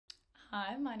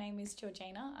Hi, my name is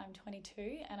Georgina. I'm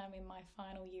 22 and I'm in my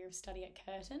final year of study at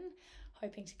Curtin,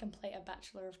 hoping to complete a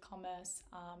Bachelor of Commerce,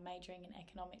 majoring in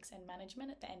Economics and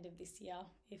Management at the end of this year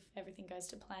if everything goes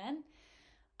to plan.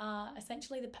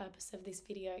 Essentially, the purpose of this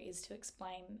video is to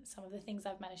explain some of the things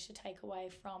I've managed to take away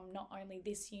from not only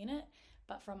this unit,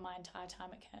 but from my entire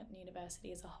time at Curtin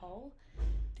University as a whole.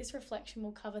 This reflection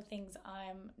will cover things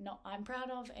I'm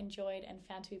proud of, enjoyed, and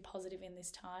found to be positive in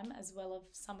this time, as well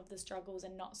as some of the struggles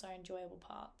and not so enjoyable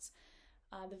parts.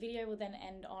 The video will then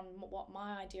end on what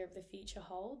my idea of the future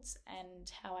holds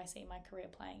and how I see my career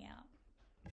playing out.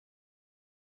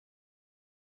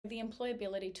 The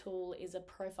employability tool is a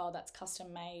profile that's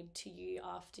custom made to you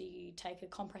after you take a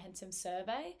comprehensive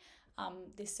survey.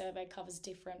 This survey covers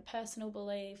different personal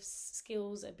beliefs,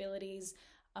 skills, abilities,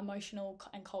 emotional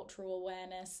and cultural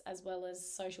awareness, as well as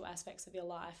social aspects of your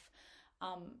life.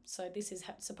 So this is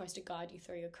supposed to guide you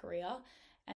through your career.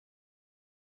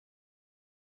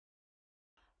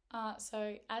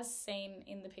 So as seen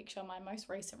in the picture, my most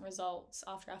recent results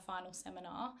after our final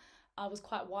seminar was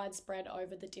quite widespread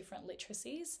over the different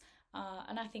literacies.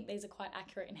 And I think these are quite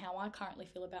accurate in how I currently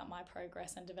feel about my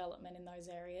progress and development in those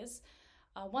areas.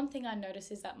 One thing I notice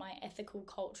is that my ethical,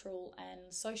 cultural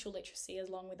and social literacy,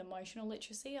 along with emotional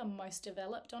literacy, are most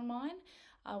developed on mine,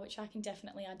 which I can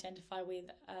definitely identify with,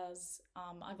 as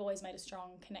I've always made a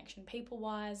strong connection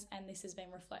people-wise, and this has been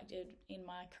reflected in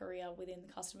my career within the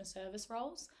customer service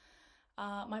roles.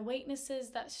 My weaknesses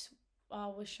that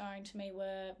was shown to me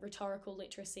were rhetorical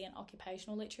literacy and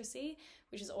occupational literacy,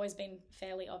 which has always been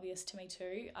fairly obvious to me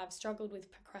too. I've struggled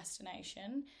with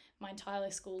procrastination my entire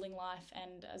schooling life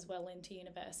and as well into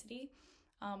university.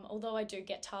 Although I do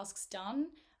get tasks done,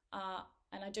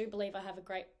 and I do believe I have a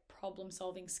great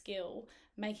problem-solving skill,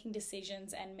 making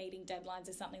decisions and meeting deadlines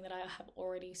is something that I have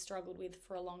already struggled with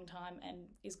for a long time and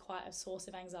is quite a source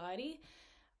of anxiety.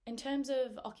 In terms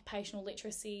of occupational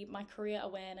literacy, my career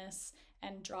awareness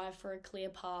and drive for a clear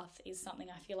path is something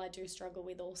I feel I do struggle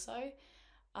with also.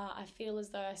 I feel as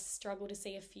though I struggle to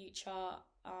see a future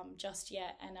just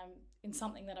yet, and I'm in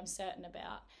something that I'm certain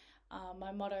about.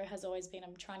 My motto has always been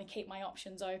I'm trying to keep my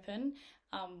options open,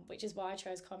 which is why I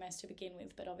chose commerce to begin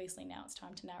with, but obviously now it's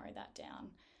time to narrow that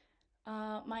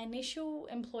down. My initial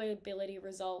employability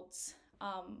results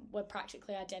were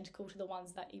practically identical to the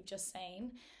ones that you've just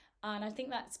seen. And I think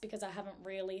that's because I haven't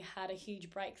really had a huge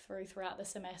breakthrough throughout the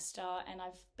semester and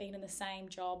I've been in the same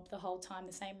job the whole time,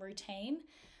 the same routine.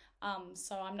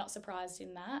 So I'm not surprised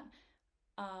in that.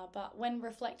 But when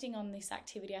reflecting on this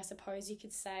activity, I suppose you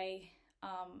could say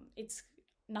it's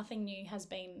nothing new has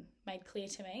been made clear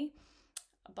to me,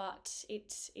 but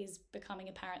it is becoming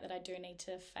apparent that I do need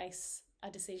to face a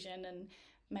decision and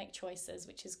make choices,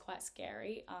 which is quite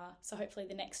scary. So hopefully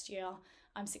the next year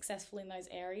I'm successful in those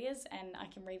areas and I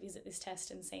can revisit this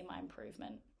test and see my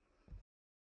improvement.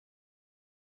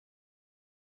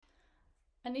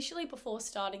 Initially, before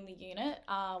starting the unit,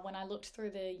 when I looked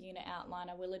through the unit outline,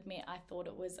 I will admit I thought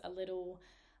it was a little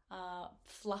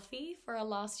fluffy for a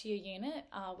last year unit,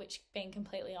 which, being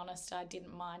completely honest, I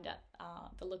didn't mind at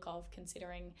the look of,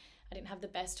 considering I didn't have the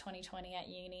best 2020 at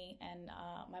uni and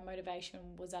my motivation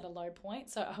was at a low point,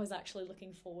 so I was actually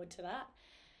looking forward to that.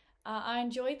 I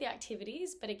enjoyed the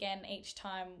activities, but again, each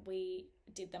time we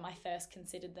did them, I first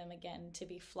considered them again to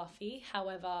be fluffy.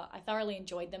 However, I thoroughly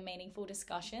enjoyed the meaningful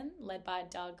discussion led by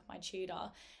Doug, my tutor,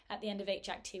 at the end of each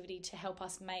activity to help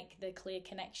us make the clear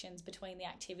connections between the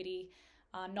activity,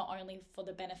 not only for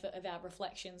the benefit of our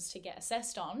reflections to get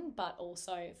assessed on, but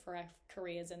also for our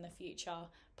careers in the future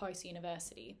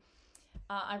post-university.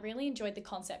 I really enjoyed the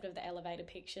concept of the elevator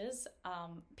pictures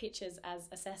as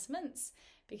assessments,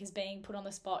 because being put on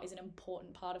the spot is an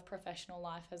important part of professional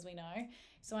life, as we know.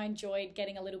 So I enjoyed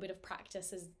getting a little bit of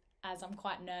practice as I'm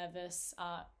quite nervous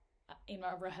in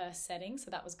a rehearsed setting, so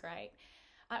that was great.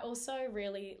 I also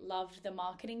really loved the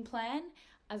marketing plan,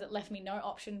 as it left me no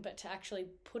option but to actually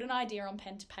put an idea on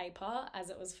pen to paper, as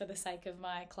it was for the sake of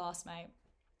my classmate.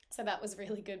 So that was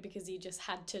really good because you just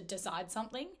had to decide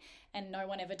something and no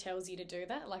one ever tells you to do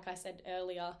that. Like I said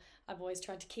earlier, I've always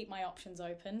tried to keep my options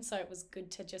open, so it was good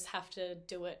to just have to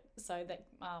do it so that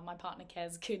my partner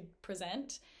Kez could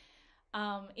present.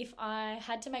 If I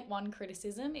had to make one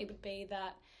criticism, it would be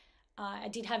that I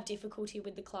did have difficulty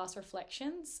with the class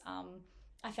reflections.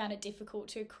 I found it difficult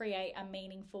to create a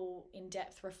meaningful,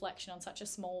 in-depth reflection on such a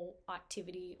small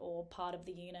activity or part of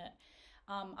the unit.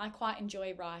 I quite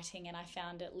enjoy writing and I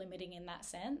found it limiting in that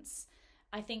sense.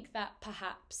 I think that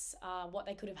perhaps what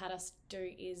they could have had us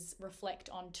do is reflect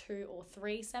on 2 or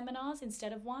 3 seminars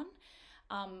instead of 1.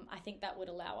 I think that would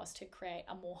allow us to create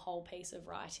a more whole piece of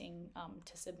writing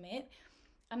to submit.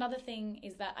 Another thing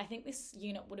is that I think this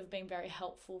unit would have been very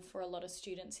helpful for a lot of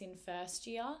students in first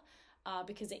year,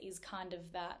 because it is kind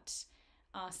of that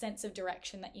sense of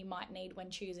direction that you might need when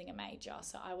choosing a major.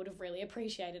 So I would have really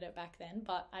appreciated it back then,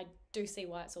 but I do see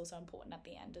why it's also important at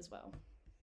the end as well.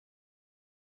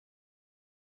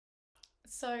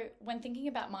 So, when thinking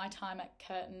about my time at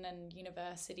Curtin and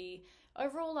university,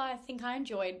 overall, I think I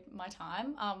enjoyed my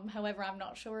time. However, I'm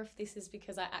not sure if this is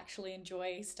because I actually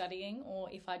enjoy studying or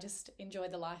if I just enjoy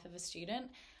the life of a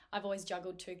student. I've always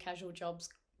juggled two casual jobs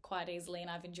quite easily and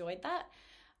I've enjoyed that.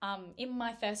 In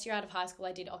my first year out of high school,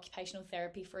 I did occupational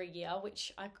therapy for a year,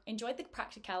 which I enjoyed the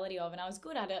practicality of and I was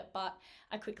good at it, but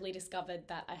I quickly discovered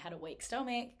that I had a weak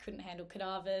stomach, couldn't handle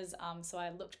cadavers. So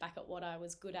I looked back at what I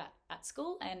was good at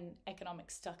school, and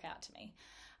economics stuck out to me.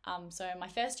 So my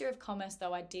first year of commerce,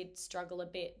 though, I did struggle a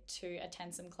bit to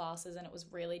attend some classes and it was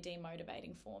really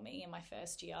demotivating for me in my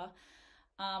first year.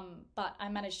 But I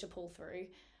managed to pull through.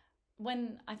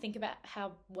 When I think about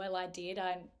how well I did,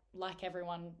 like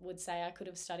everyone would say, I could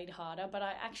have studied harder, but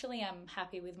I actually am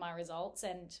happy with my results.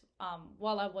 And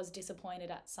while I was disappointed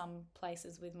at some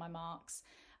places with my marks,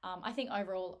 I think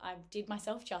overall I did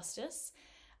myself justice.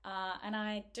 And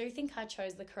I do think I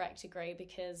chose the correct degree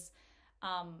because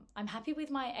I'm happy with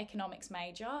my economics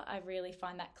major. I really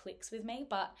find that clicks with me,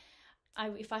 but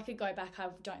if I could go back, I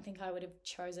don't think I would have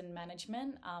chosen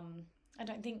management. I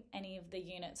don't think any of the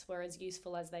units were as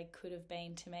useful as they could have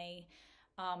been to me.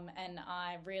 And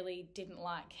I really didn't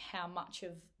like how much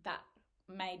of that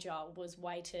major was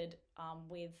weighted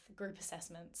with group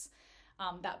assessments.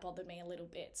 That bothered me a little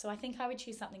bit. So I think I would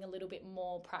choose something a little bit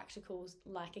more practical,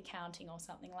 like accounting or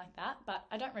something like that, but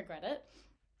I don't regret it.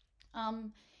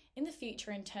 In the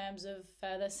future, in terms of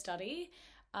further study,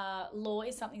 law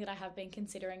is something that I have been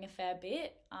considering a fair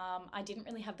bit. I didn't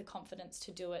really have the confidence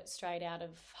to do it straight out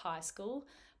of high school,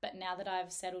 but now that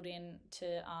I've settled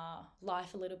into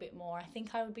life a little bit more, I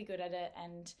think I would be good at it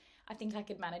and I think I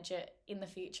could manage it in the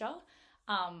future.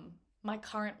 My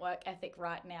current work ethic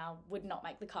right now would not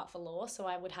make the cut for law, so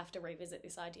I would have to revisit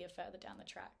this idea further down the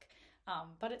track.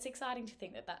 But it's exciting to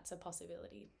think that that's a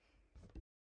possibility.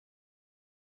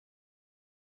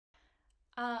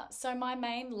 So my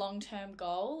main long-term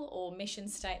goal or mission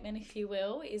statement, if you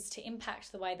will, is to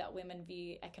impact the way that women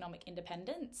view economic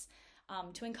independence,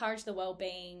 to encourage the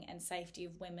well-being and safety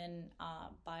of women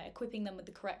by equipping them with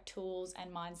the correct tools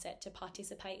and mindset to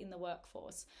participate in the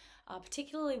workforce,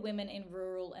 particularly women in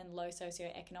rural and low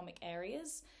socioeconomic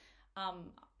areas.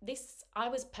 This I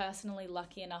was personally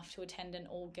lucky enough to attend an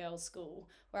all-girls school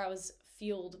where I was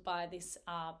fueled by this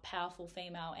powerful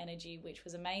female energy, which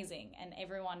was amazing, and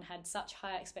everyone had such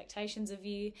high expectations of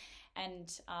you,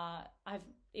 and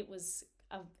it was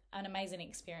an amazing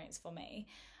experience for me.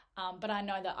 But I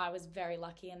know that I was very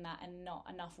lucky in that, and not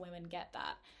enough women get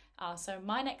that. So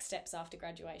my next steps after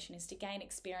graduation is to gain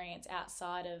experience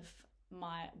outside of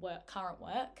my current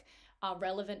work,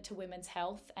 relevant to women's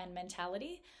health and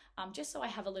mentality, just so I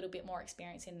have a little bit more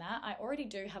experience in that. I already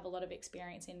do have a lot of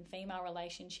experience in female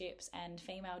relationships and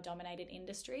female dominated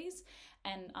industries,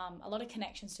 and a lot of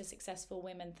connections to successful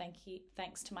women,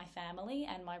 thanks to my family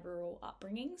and my rural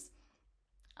upbringings.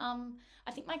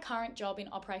 I think my current job in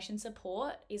operation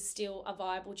support is still a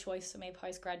viable choice for me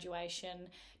post graduation,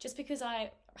 just because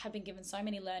I have been given so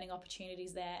many learning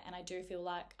opportunities there, and I do feel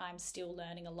like I'm still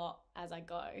learning a lot as I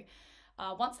go.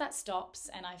 Once that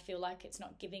stops and I feel like it's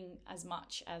not giving as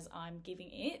much as I'm giving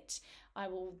it, I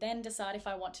will then decide if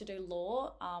I want to do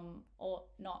law or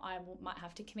not. Might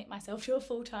have to commit myself to a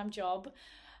full-time job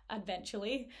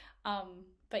eventually.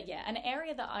 But yeah, an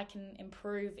area that I can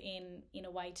improve in a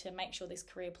way to make sure this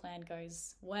career plan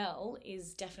goes well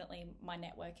is definitely my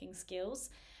networking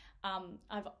skills.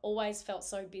 I've always felt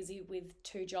so busy with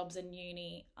two jobs and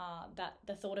uni that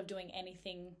the thought of doing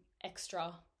anything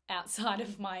extra outside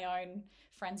of my own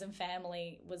friends and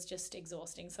family was just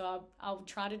exhausting. So I'll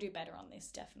try to do better on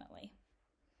this, definitely.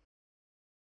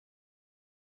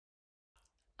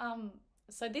 Um,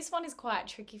 so this one is quite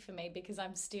tricky for me because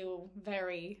I'm still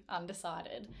very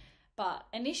undecided. But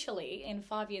initially, in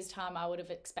 5 years' time, I would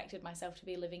have expected myself to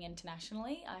be living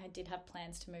internationally. I did have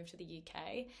plans to move to the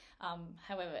UK.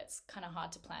 However, it's kind of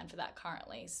hard to plan for that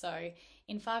currently. So,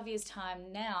 in 5 years'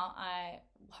 time now, I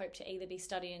hope to either be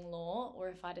studying law, or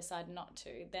if I decide not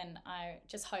to, then I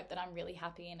just hope that I'm really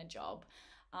happy in a job.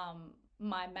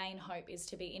 My main hope is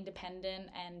to be independent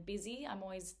and busy. I'm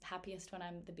always happiest when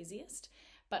I'm the busiest,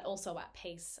 but also at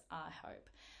peace, I hope.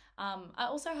 I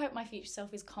also hope my future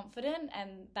self is confident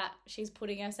and that she's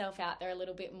putting herself out there a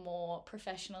little bit more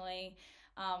professionally.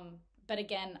 But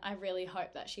again, I really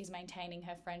hope that she's maintaining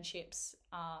her friendships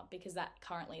because that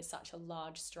currently is such a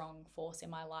large, strong force in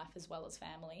my life as well as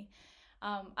family.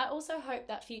 I also hope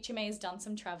that future me has done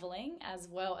some traveling as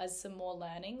well as some more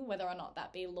learning, whether or not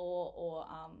that be law or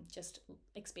just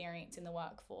experience in the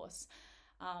workforce.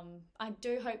 I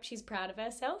do hope she's proud of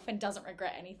herself and doesn't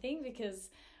regret anything because,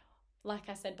 like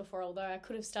I said before, although I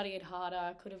could have studied harder,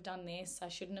 I could have done this, I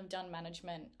shouldn't have done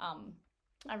management.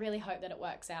 I really hope that it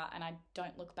works out and I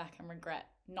don't look back and regret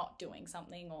not doing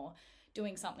something or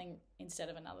doing something instead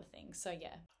of another thing. So,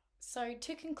 yeah. So,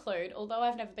 to conclude, although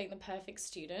I've never been the perfect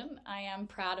student, I am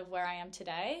proud of where I am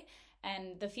today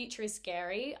and the future is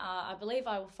scary. I believe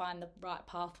I will find the right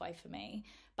pathway for me.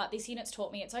 But this unit's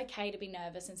taught me it's okay to be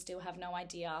nervous and still have no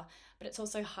idea, but it's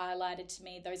also highlighted to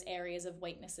me those areas of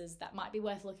weaknesses that might be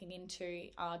worth looking into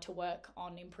to work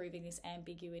on improving this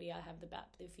ambiguity I have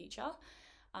about the future.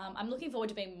 I'm looking forward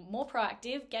to being more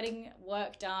proactive, getting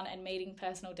work done and meeting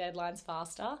personal deadlines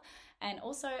faster, and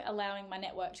also allowing my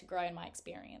network to grow in my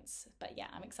experience. But yeah,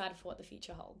 I'm excited for what the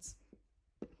future holds.